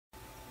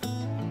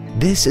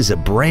This is a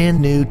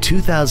brand new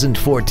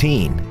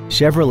 2014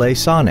 Chevrolet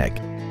Sonic.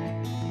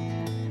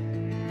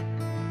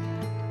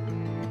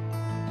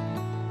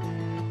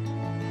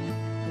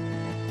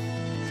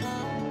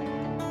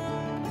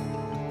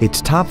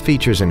 Its top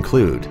features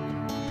include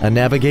a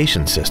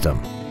navigation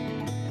system,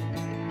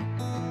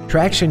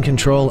 traction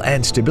control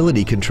and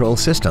stability control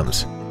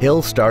systems,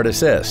 hill start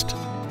assist,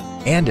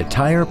 and a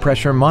tire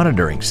pressure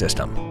monitoring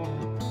system.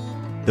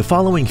 The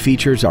following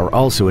features are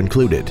also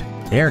included: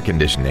 air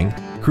conditioning,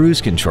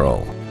 cruise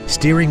control,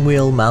 steering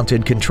wheel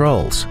mounted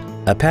controls,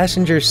 a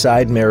passenger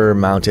side mirror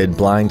mounted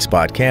blind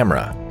spot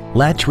camera,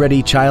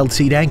 latch-ready child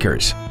seat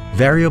anchors,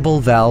 variable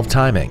valve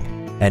timing,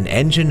 an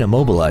engine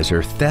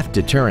immobilizer theft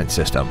deterrent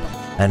system,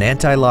 an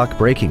anti-lock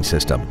braking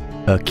system,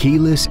 a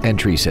keyless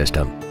entry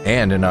system,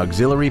 and an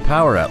auxiliary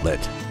power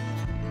outlet.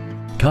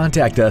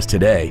 Contact us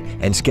today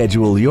and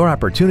schedule your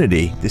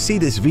opportunity to see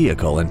this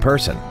vehicle in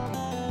person.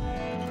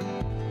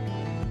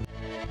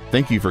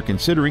 Thank you for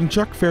considering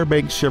Chuck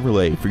Fairbanks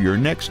Chevrolet for your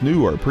next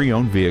new or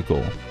pre-owned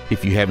vehicle.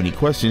 If you have any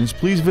questions,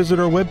 please visit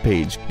our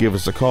webpage, give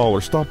us a call,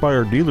 or stop by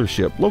our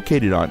dealership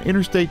located on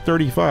Interstate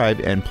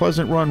 35 and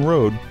Pleasant Run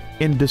Road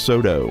in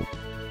Desoto.